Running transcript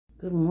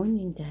Good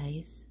morning,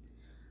 guys.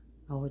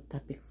 Our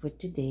topic for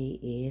today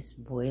is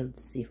boiled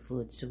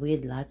seafoods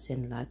with lots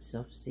and lots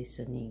of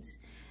seasonings.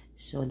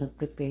 So,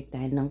 nag-prepare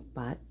tayo ng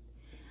pot.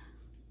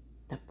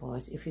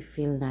 Tapos, if you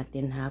feel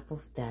natin half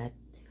of that,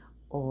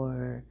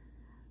 or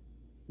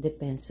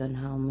depends on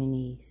how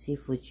many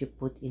seafoods you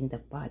put in the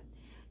pot,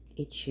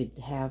 it should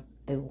have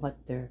a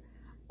water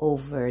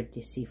over the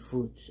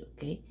seafoods,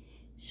 okay?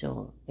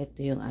 So, ito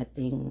yung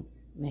ating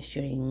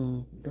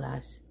measuring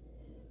glass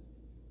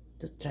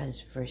to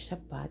transfer sa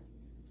pot.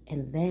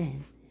 And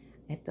then,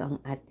 ito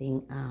ang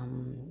ating,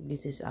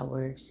 this is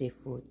our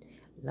seafood.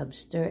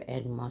 Lobster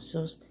and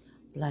mussels,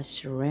 plus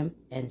shrimp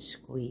and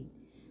squid.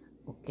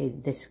 Okay,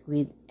 the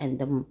squid and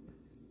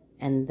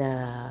the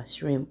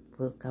shrimp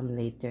will come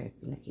later.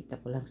 Pinakita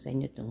ko lang sa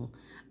inyo itong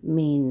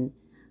main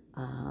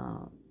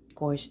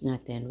course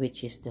natin,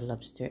 which is the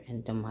lobster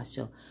and the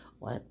mussel.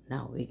 Well,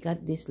 now, we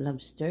got this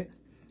lobster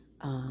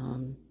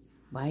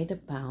by the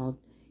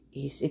pound.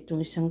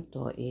 Itong isang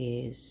to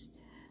is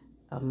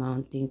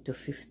amounting to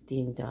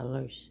 $15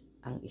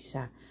 ang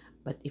isa.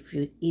 But if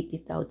you eat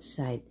it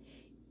outside,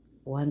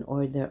 one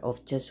order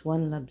of just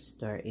one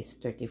lobster is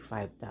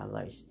 $35.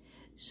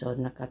 So,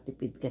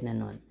 nakatipid ka na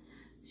nun.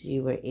 So,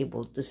 you were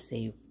able to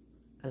save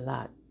a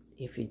lot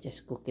if you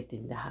just cook it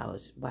in the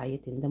house.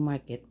 Buy it in the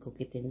market, cook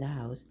it in the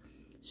house,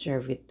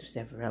 serve it to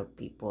several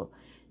people.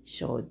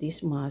 So,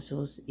 this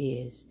mussels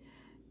is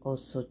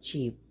also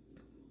cheap.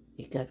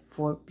 You got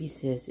 4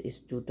 pieces is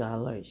 $2.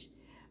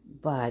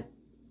 But,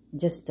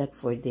 just that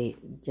for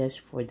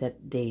that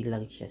day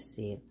lang siya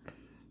sale.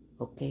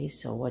 Okay,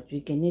 so what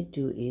we're gonna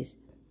do is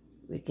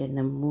we're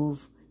gonna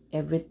move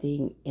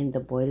everything in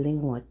the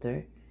boiling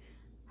water.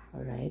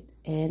 Alright,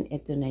 and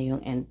ito na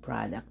yung end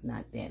product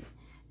natin.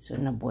 So,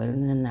 na-boil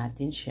na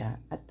natin siya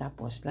at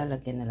tapos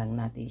lalagyan na lang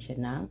natin siya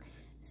ng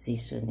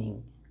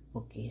seasoning.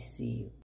 Okay, see you.